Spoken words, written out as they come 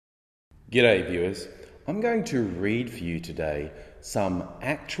G'day viewers, I'm going to read for you today some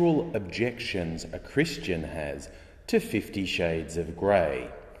actual objections a Christian has to 50 Shades of Grey.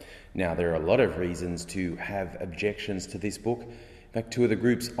 Now there are a lot of reasons to have objections to this book. In fact, two of the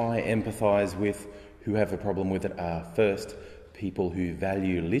groups I empathise with who have a problem with it are first, people who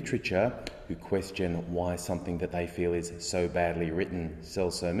value literature, who question why something that they feel is so badly written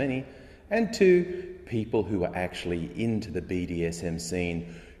sells so many, and two, people who are actually into the BDSM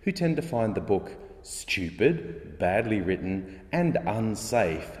scene who tend to find the book stupid, badly written and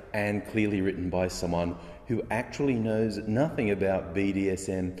unsafe, and clearly written by someone who actually knows nothing about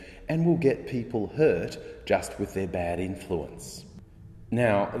BDSM and will get people hurt just with their bad influence.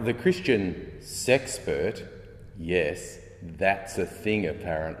 Now, the Christian sexpert, yes, that's a thing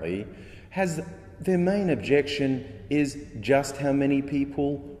apparently, has their main objection is just how many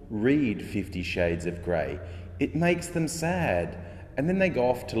people read 50 Shades of Grey. It makes them sad. And then they go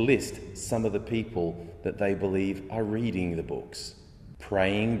off to list some of the people that they believe are reading the books.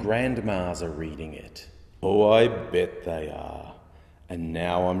 Praying grandmas are reading it. Oh, I bet they are. And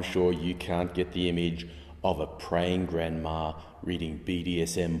now I'm sure you can't get the image of a praying grandma reading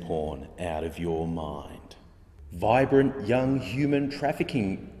BDSM porn out of your mind. Vibrant young human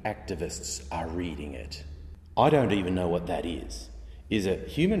trafficking activists are reading it. I don't even know what that is. Is a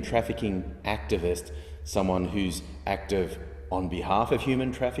human trafficking activist someone who's active on behalf of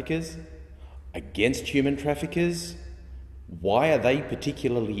human traffickers? Against human traffickers? Why are they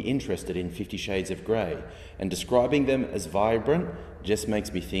particularly interested in 50 Shades of Grey? And describing them as vibrant just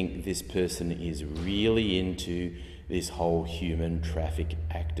makes me think this person is really into this whole human traffic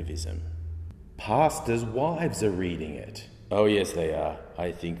activism. Pastors' wives are reading it. Oh yes, they are.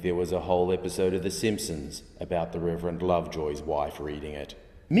 I think there was a whole episode of The Simpsons about the Reverend Lovejoy's wife reading it.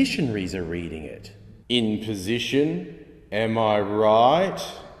 Missionaries are reading it. In position, am I right?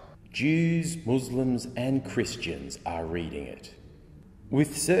 Jews, Muslims and Christians are reading it.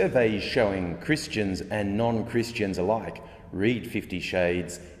 With surveys showing Christians and non-Christians alike read 50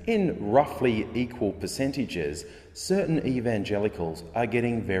 Shades in roughly equal percentages, certain evangelicals are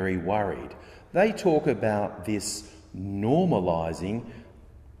getting very worried. They talk about this normalising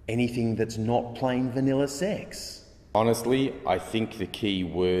anything that's not plain vanilla sex. Honestly, I think the key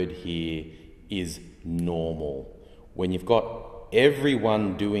word here is normal. When you've got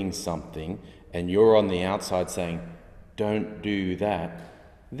everyone doing something and you're on the outside saying, don't do that,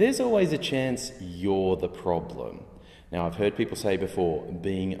 there's always a chance you're the problem. Now, I've heard people say before,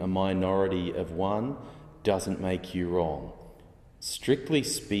 being a minority of one doesn't make you wrong. Strictly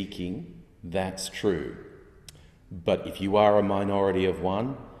speaking, that's true. But if you are a minority of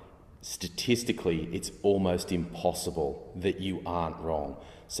one, statistically, it's almost impossible that you aren't wrong.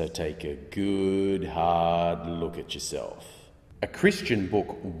 So take a good, hard look at yourself. A Christian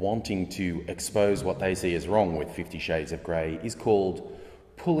book wanting to expose what they see as wrong with 50 Shades of Grey is called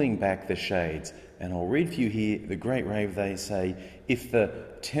Pulling Back the Shades. And I'll read for you here the great rave they say, if the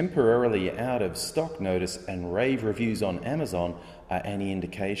temporarily out of stock notice and rave reviews on Amazon are any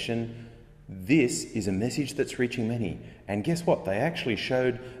indication, this is a message that's reaching many. And guess what? They actually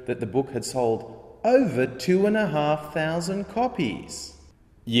showed that the book had sold over 2,500 copies.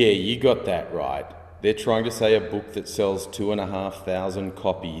 Yeah, you got that right. They're trying to say a book that sells 2,500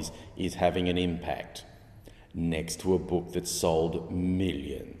 copies is having an impact, next to a book that sold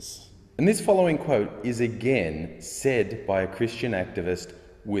millions. And this following quote is again said by a Christian activist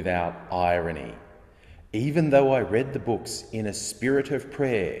without irony. Even though I read the books in a spirit of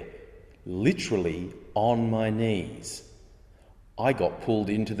prayer, literally on my knees, I got pulled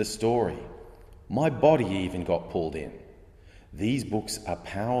into the story. My body even got pulled in. These books are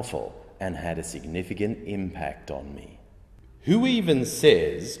powerful and had a significant impact on me. Who even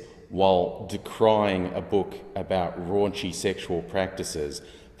says, while decrying a book about raunchy sexual practices,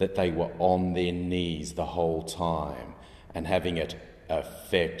 that they were on their knees the whole time and having it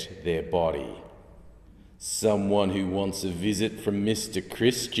affect their body? Someone who wants a visit from Mr.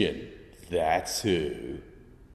 Christian, that's who.